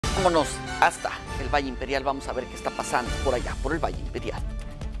Vámonos hasta el Valle Imperial, vamos a ver qué está pasando por allá, por el Valle Imperial.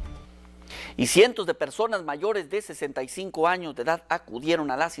 Y cientos de personas mayores de 65 años de edad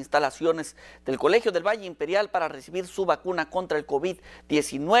acudieron a las instalaciones del Colegio del Valle Imperial para recibir su vacuna contra el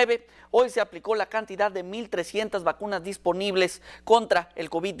COVID-19. Hoy se aplicó la cantidad de 1.300 vacunas disponibles contra el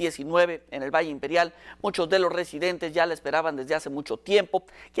COVID-19 en el Valle Imperial. Muchos de los residentes ya la esperaban desde hace mucho tiempo.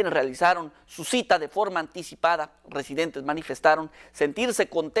 Quienes realizaron su cita de forma anticipada, residentes manifestaron sentirse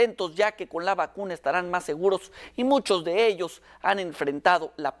contentos ya que con la vacuna estarán más seguros y muchos de ellos han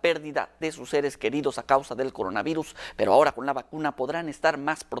enfrentado la pérdida de sus seres queridos a causa del coronavirus, pero ahora con la vacuna podrán estar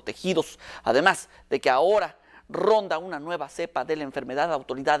más protegidos. Además de que ahora ronda una nueva cepa de la enfermedad,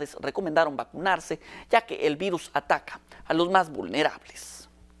 autoridades recomendaron vacunarse ya que el virus ataca a los más vulnerables.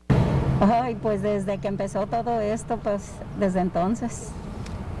 Ay, pues desde que empezó todo esto, pues desde entonces.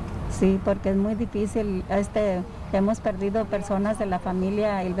 Sí, porque es muy difícil. Hemos perdido personas de la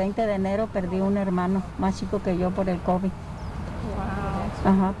familia. El 20 de enero perdí un hermano más chico que yo por el COVID.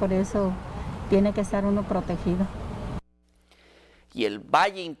 Wow. Ajá, por eso tiene que estar uno protegido. Y el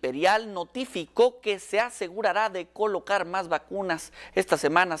Valle Imperial notificó que se asegurará de colocar más vacunas. Esta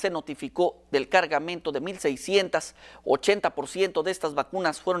semana se notificó del cargamento de 1.600, 80% de estas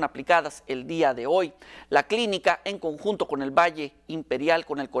vacunas fueron aplicadas el día de hoy. La clínica, en conjunto con el Valle Imperial,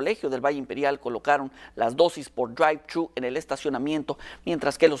 con el Colegio del Valle Imperial, colocaron las dosis por drive-thru en el estacionamiento,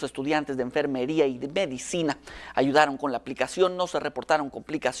 mientras que los estudiantes de enfermería y de medicina ayudaron con la aplicación. No se reportaron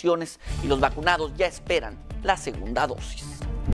complicaciones y los vacunados ya esperan la segunda dosis.